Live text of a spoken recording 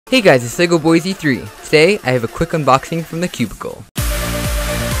Hey guys, it's LEGO Boys E3. Today, I have a quick unboxing from the Cubicle.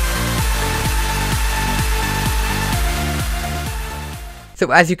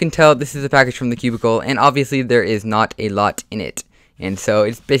 So as you can tell, this is a package from the Cubicle, and obviously there is not a lot in it. And so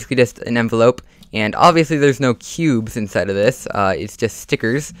it's basically just an envelope, and obviously there's no cubes inside of this, it's just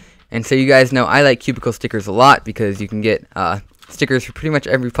stickers. And so you guys know I like Cubicle stickers a lot because you can get stickers for pretty much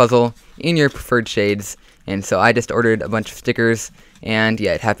every puzzle in your preferred shades. And so I just ordered a bunch of stickers, and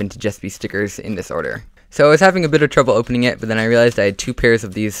yeah, it happened to just be stickers in this order. So I was having a bit of trouble opening it, but then I realized I had two pairs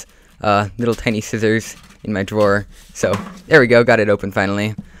of these little tiny scissors in my drawer. So there we go, got it open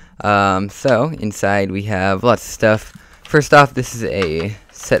finally. So inside we have lots of stuff. First off, this is a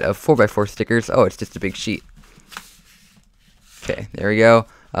set of 4x4 stickers. Oh, it's just a big sheet. Okay, there we go.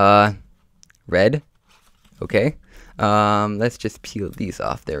 Red. Okay. Let's just peel these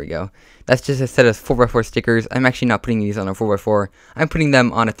off. There we go. That's just a set of 4x4 stickers. I'm actually not putting these on a 4x4. I'm putting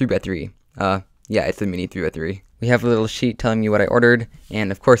them on a 3x3. Yeah, it's a mini 3x3. We have a little sheet telling me what I ordered,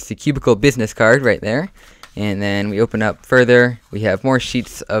 and of course the Cubicle business card right there. And then we open up further. We have more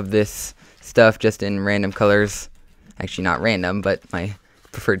sheets of this stuff just in random colors. Actually not random, but my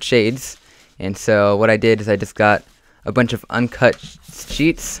preferred shades. And so what I did is I just got a bunch of uncut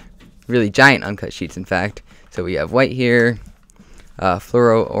sheets, really giant uncut sheets in fact. So we have white here,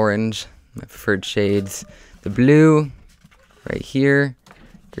 fluoro orange, my preferred shades, the blue right here,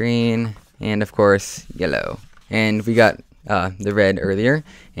 green, and of course yellow. And we got the red earlier.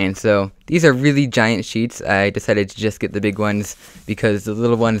 And so these are really giant sheets. I decided to just get the big ones because the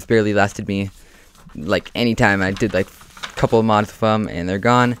little ones barely lasted me like any time. I did like a couple of mods with them and they're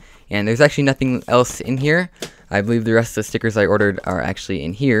gone. And there's actually nothing else in here. I believe the rest of the stickers I ordered are actually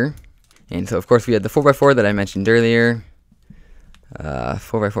in here. And so, of course, we had the 4x4 that I mentioned earlier.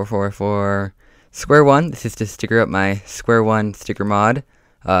 4x4, 4x4. Square one. This is to sticker up my Square One sticker mod.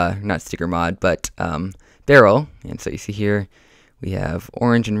 Not sticker mod, but barrel. And so you see here, we have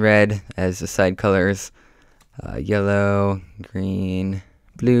orange and red as the side colors. Yellow, green,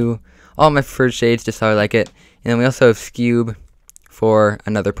 blue. All my preferred shades, just how I like it. And then we also have Scube for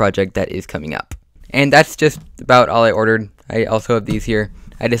another project that is coming up. And that's just about all I ordered. I also have these here.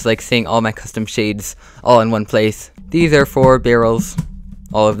 I just like seeing all my custom shades all in one place. These are for barrels,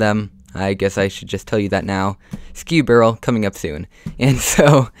 all of them. I guess I should just tell you that now. Skew barrel coming up soon. And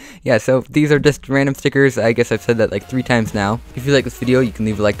so, yeah, so these are just random stickers. I guess I've said that like 3 times now. If you like this video, you can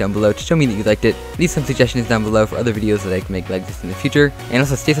leave a like down below to show me that you liked it. Leave some suggestions down below for other videos that I can make like this in the future. And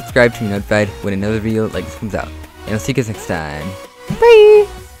also stay subscribed to be notified when another video like this comes out. And I'll see you guys next time.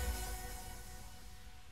 Bye!